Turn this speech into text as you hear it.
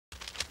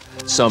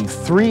Some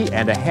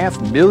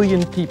 3.5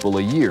 million people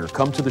a year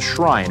come to the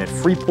shrine at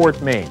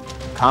Freeport, Maine,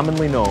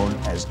 commonly known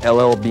as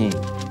LL Bean.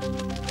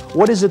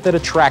 What is it that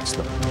attracts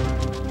them?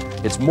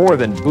 It's more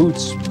than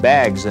boots,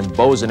 bags, and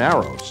bows and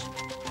arrows.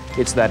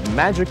 It's that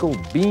magical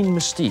Bean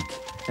mystique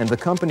and the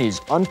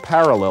company's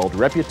unparalleled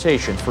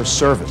reputation for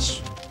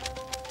service.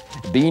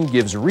 Bean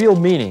gives real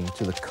meaning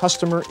to the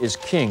customer is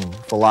king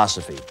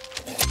philosophy.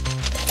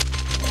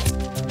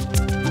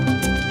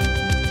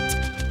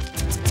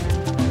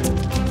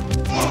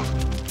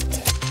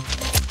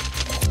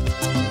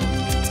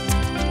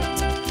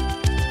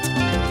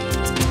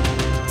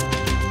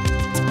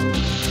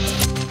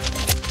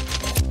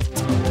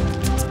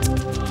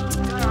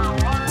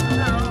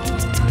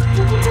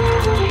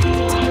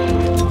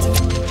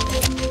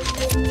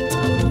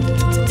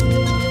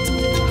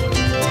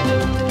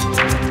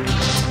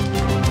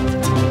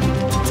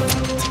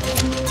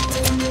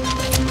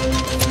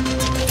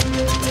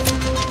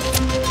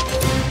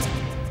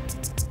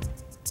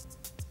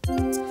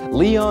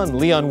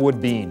 Leon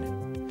Wood Bean,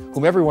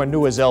 whom everyone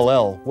knew as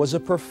LL, was a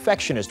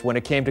perfectionist when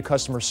it came to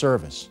customer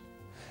service.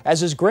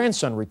 As his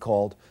grandson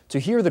recalled, to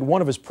hear that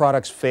one of his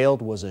products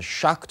failed was a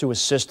shock to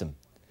his system.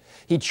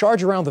 He'd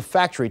charge around the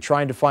factory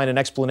trying to find an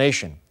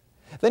explanation.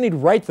 Then he'd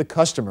write the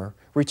customer,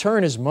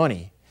 return his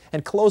money,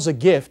 and close a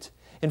gift,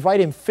 invite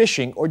him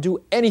fishing, or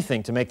do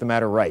anything to make the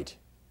matter right.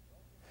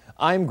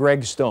 I'm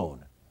Greg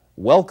Stone.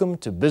 Welcome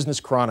to Business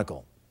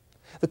Chronicle.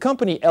 The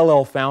company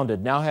LL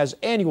founded now has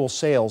annual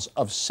sales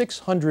of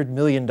 $600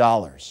 million,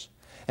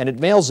 and it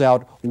mails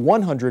out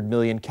 100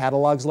 million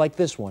catalogs like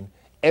this one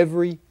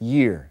every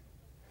year.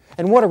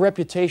 And what a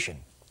reputation.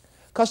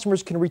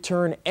 Customers can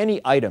return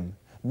any item,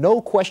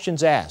 no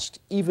questions asked,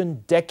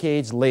 even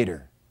decades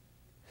later.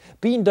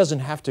 Bean doesn't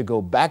have to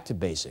go back to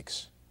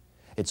basics.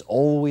 It's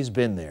always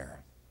been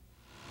there.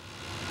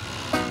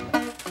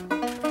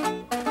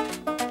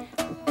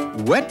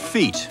 Wet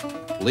feet.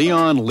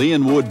 Leon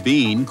Wood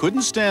Bean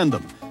couldn't stand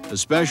them,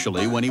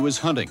 especially when he was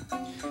hunting.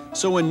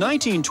 So in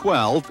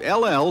 1912,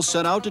 LL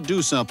set out to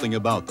do something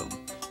about them.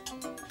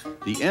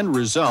 The end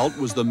result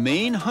was the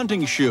Maine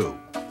hunting shoe,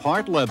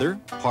 part leather,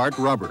 part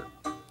rubber.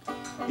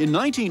 In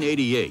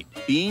 1988,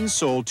 Bean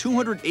sold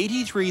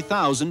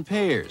 283,000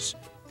 pairs.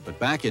 But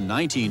back in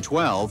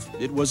 1912,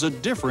 it was a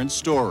different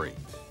story.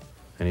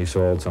 And he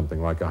sold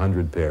something like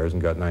 100 pairs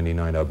and got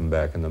 99 of them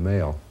back in the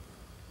mail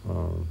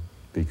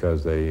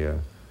because they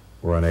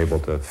were unable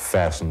to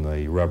fasten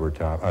the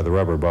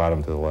rubber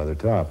bottom to the leather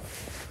top.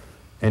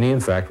 And he, in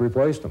fact,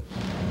 replaced them.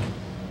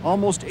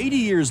 Almost 80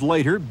 years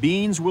later,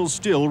 Beans will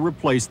still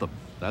replace them.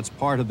 That's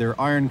part of their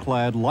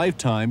ironclad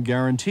lifetime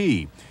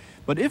guarantee.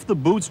 But if the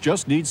boots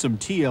just need some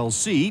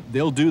TLC,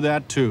 they'll do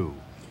that too.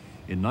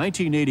 In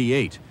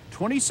 1988,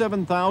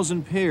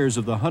 27,000 pairs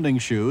of the hunting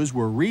shoes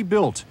were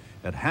rebuilt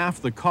at half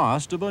the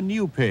cost of a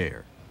new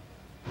pair.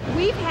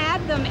 We've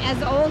had them as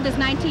old as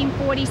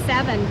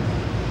 1947.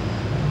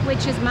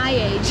 Which is my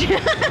age.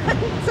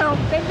 So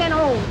they've been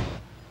old.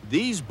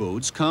 These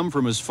boots come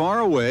from as far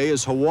away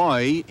as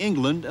Hawaii,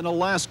 England, and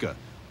Alaska,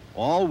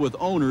 all with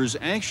owners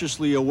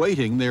anxiously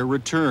awaiting their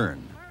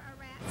return.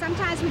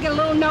 Sometimes we get a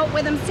little note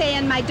with them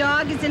saying, my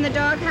dog is in the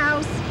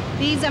doghouse,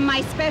 these are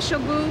my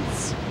special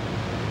boots,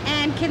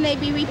 and can they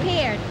be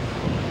repaired?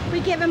 We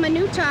give them a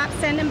new top,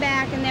 send them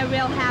back, and they're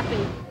real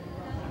happy.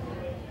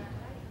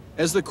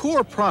 As the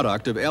core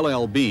product of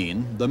LL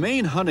Bean, the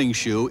Maine hunting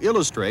shoe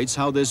illustrates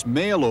how this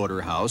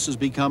mail-order house has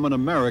become an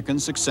American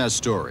success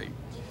story.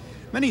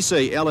 Many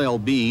say LL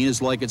Bean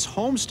is like its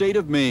home state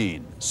of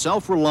Maine,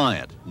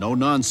 self-reliant, no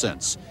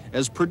nonsense,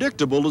 as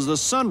predictable as the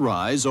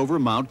sunrise over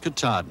Mount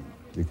Katahdin.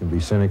 You can be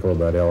cynical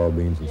about LL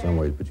Beans in some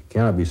ways, but you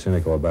cannot be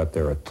cynical about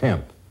their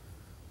attempt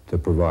to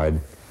provide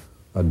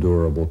a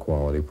durable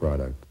quality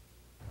product.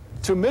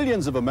 To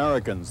millions of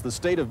Americans, the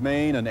state of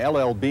Maine and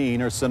LL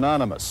Bean are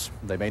synonymous.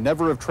 They may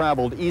never have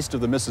traveled east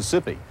of the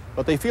Mississippi,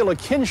 but they feel a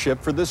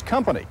kinship for this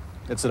company.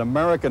 It's an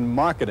American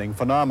marketing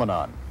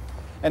phenomenon.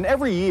 And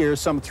every year,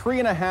 some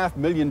 3.5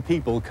 million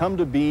people come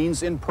to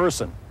Bean's in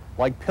person,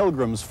 like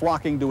pilgrims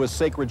flocking to a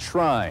sacred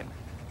shrine.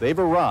 They've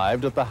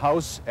arrived at the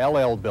house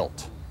LL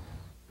built.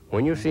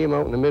 When you see them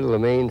out in the middle of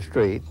Main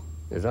Street,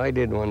 as I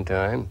did one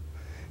time,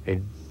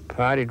 a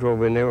party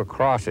drove in, they were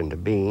crossing to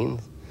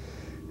Bean's,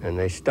 and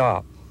they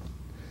stopped.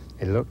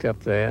 They looked up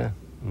there,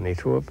 and they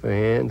threw up their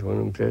hands. One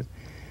of them said,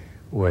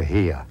 "We're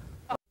here."